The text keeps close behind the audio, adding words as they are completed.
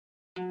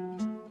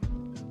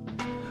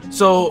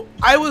So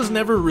I was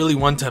never really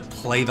one to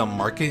play the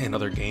market in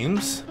other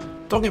games.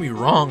 Don't get me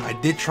wrong, I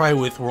did try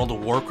with World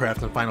of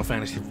Warcraft and Final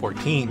Fantasy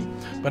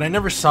XIV, but I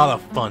never saw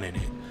the fun in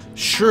it.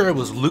 Sure, it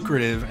was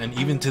lucrative, and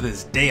even to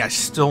this day I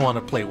still want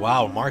to play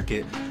WoW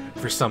market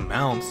for some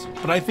mounts,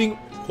 but I think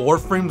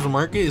Warframe's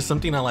market is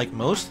something I like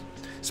most,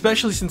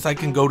 especially since I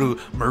can go to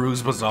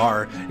Maru's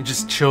Bazaar and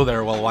just chill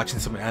there while watching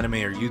some anime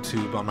or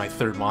YouTube on my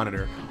third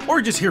monitor,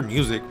 or just hear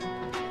music.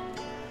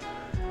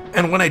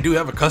 And when I do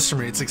have a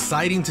customer, it's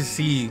exciting to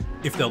see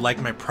if they'll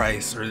like my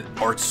price or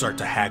start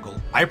to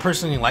haggle. I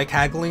personally like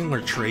haggling or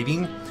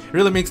trading. It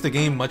really makes the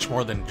game much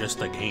more than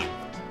just a game,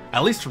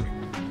 at least for me.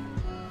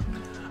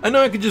 I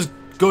know I could just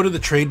go to the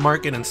trade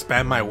market and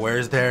spam my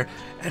wares there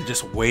and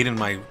just wait in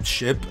my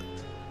ship,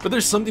 but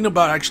there's something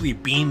about actually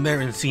being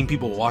there and seeing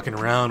people walking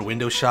around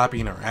window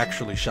shopping or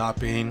actually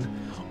shopping,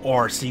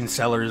 or seeing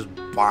sellers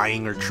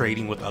buying or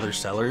trading with other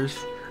sellers.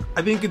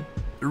 I think it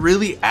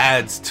really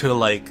adds to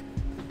like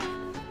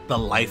the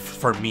life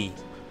for me.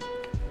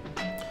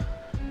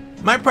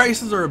 My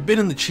prices are a bit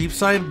on the cheap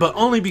side, but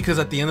only because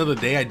at the end of the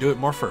day I do it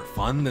more for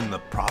fun than the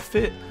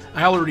profit.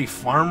 I already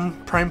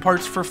farm prime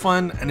parts for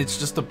fun, and it's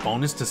just a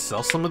bonus to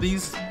sell some of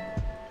these.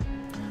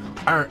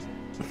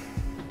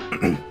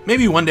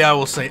 Maybe one day I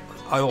will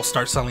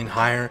start selling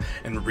higher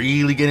and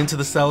really get into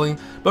the selling,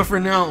 but for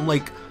now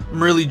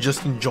I'm really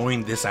just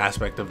enjoying this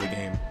aspect of the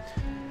game.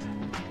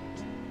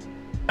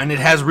 And it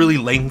has really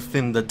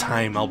lengthened the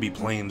time I'll be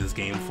playing this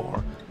game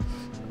for.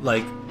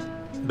 Like,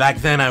 back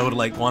then I would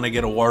want to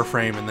get a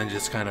Warframe and then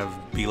just kind of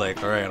be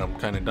like, alright, I'm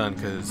kind of done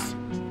because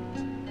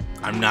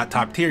I'm not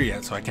top tier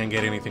yet, so I can't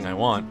get anything I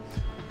want.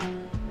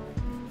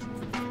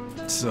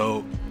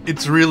 So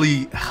it's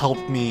really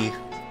helped me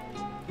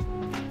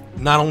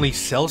not only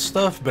sell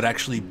stuff, but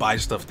actually buy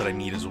stuff that I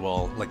need as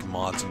well, like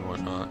mods and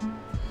whatnot.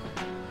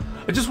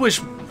 I just wish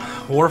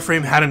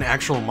Warframe had an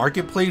actual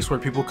marketplace where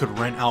people could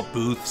rent out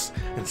booths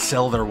and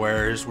sell their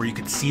wares, where you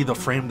could see the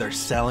frame they're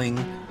selling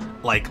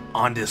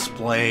on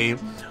display,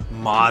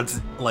 mods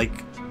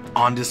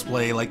on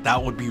display.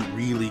 That would be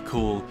really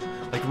cool.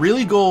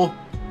 Really go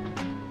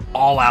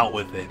all out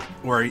with it,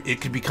 where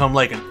it could become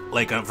like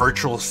a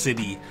virtual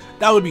city.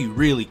 That would be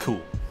really cool.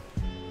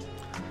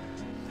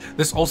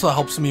 This also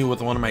helps me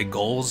with one of my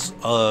goals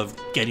of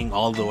getting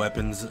all the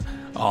weapons,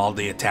 all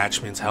the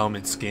attachments,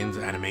 helmets, skins,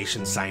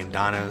 animations,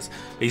 Sayandanas,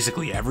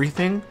 basically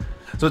everything.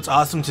 So it's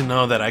awesome to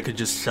know that I could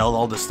just sell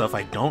all the stuff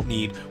I don't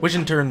need, which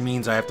in turn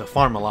means I have to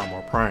farm a lot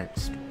more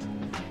primes.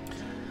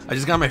 I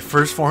just got my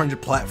first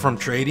 400 platform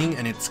trading,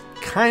 and it's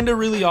kind of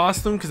really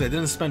awesome because I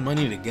didn't spend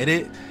money to get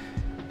it,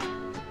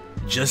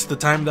 just the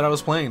time that I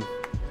was playing.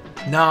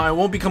 Now, I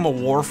won't become a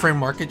Warframe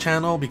market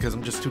channel because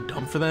I'm just too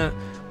dumb for that,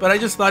 but I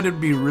just thought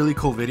it'd be a really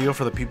cool video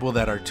for the people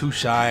that are too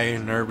shy,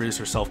 nervous,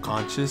 or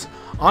self-conscious.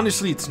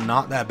 Honestly, it's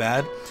not that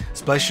bad,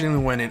 especially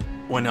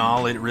when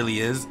all it really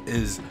is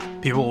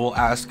people will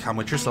ask how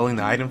much you're selling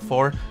the item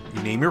for,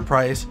 you name your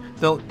price,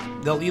 they'll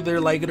either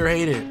like it or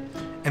hate it.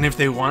 And if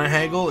they want to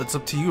haggle, it's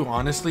up to you.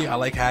 Honestly, I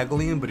like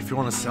haggling, but if you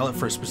want to sell it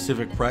for a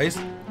specific price,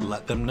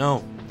 let them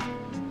know.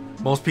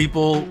 Most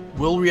people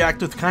will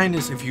react with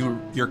kindness if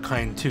you're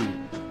kind too.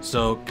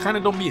 So kind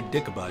of don't be a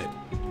dick about it.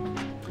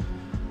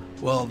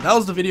 Well, that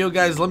was the video,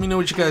 guys. Let me know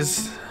what you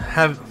guys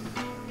have.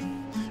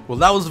 Well,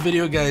 that was the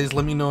video, guys.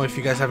 Let me know if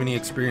you guys have any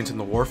experience in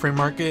the Warframe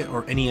market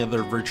or any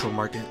other virtual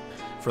market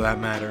for that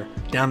matter,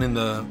 down in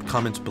the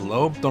comments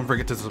below. Don't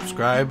forget to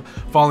subscribe.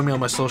 Follow me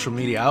on my social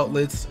media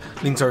outlets.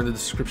 Links are in the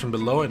description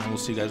below, and I will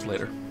see you guys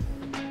later.